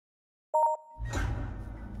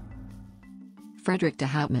Frederick de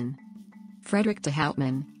Houtman. Frederick de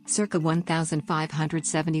Houtman, circa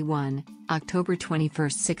 1571, October 21,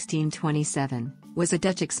 1627, was a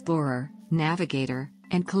Dutch explorer, navigator,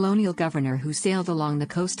 and colonial governor who sailed along the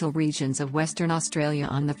coastal regions of Western Australia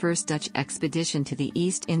on the first Dutch expedition to the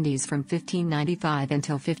East Indies from 1595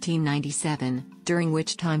 until 1597, during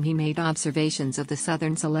which time he made observations of the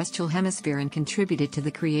southern celestial hemisphere and contributed to the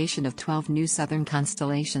creation of 12 new southern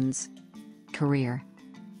constellations. Career: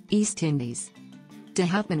 East Indies. De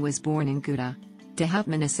Houtman was born in Gouda. De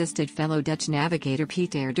Houtman assisted fellow Dutch navigator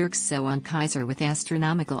Pieter Dirksz Keyser with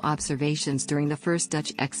astronomical observations during the first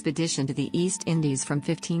Dutch expedition to the East Indies from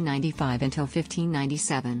 1595 until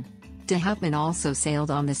 1597. De Houtman also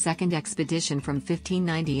sailed on the second expedition from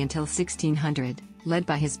 1590 until 1600, led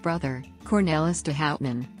by his brother, Cornelis de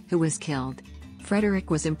Houtman, who was killed. Frederick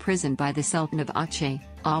was imprisoned by the Sultan of Aceh,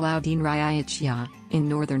 Alauddin Raya Shah, in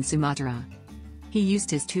northern Sumatra. He used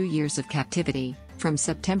his 2 years of captivity, from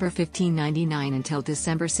September 1599 until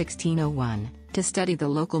December 1601, to study the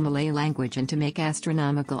local Malay language and to make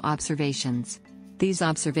astronomical observations. These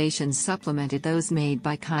observations supplemented those made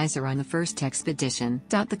by Keyser on the first expedition.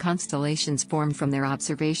 The constellations formed from their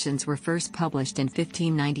observations were first published in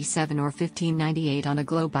 1597 or 1598 on a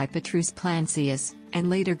globe by Petrus Plancius,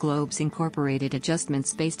 and later globes incorporated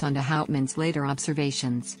adjustments based on de Houtman's later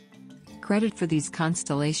observations. Credit for these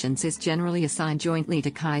constellations is generally assigned jointly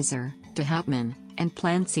to Keyser, de Houtman, and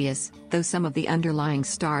Plancius, though some of the underlying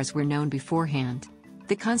stars were known beforehand.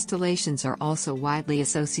 The constellations are also widely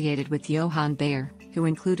associated with Johann Bayer, who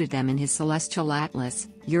included them in his celestial atlas,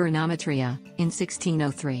 Uranometria, in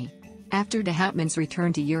 1603. After de Houtman's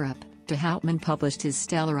return to Europe, de Houtman published his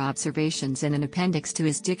stellar observations in an appendix to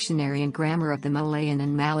his Dictionary and Grammar of the Malayan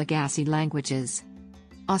and Malagasy languages.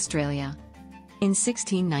 Australia. In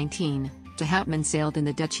 1619, de Houtman sailed in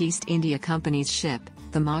the Dutch East India Company's ship,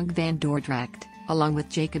 the Maag van Dordrecht, along with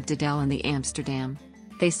Jacob de Del and the Amsterdam.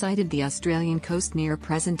 They sighted the Australian coast near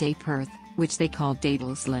present-day Perth, which they called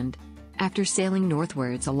Dadelsland. After sailing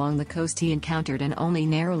northwards along the coast, he encountered and only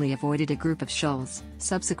narrowly avoided a group of shoals,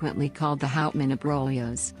 subsequently called the Houtman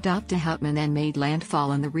Abrolios. De Houtman then made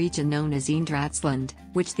landfall in the region known as Eendrachtsland,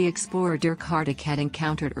 which the explorer Dirk Hartog had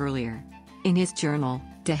encountered earlier. In his journal,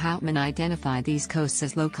 de Houtman identified these coasts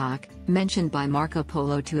as Lokak, mentioned by Marco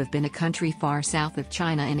Polo to have been a country far south of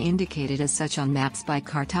China and indicated as such on maps by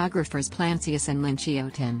cartographers Plancius and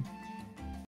Linciotin.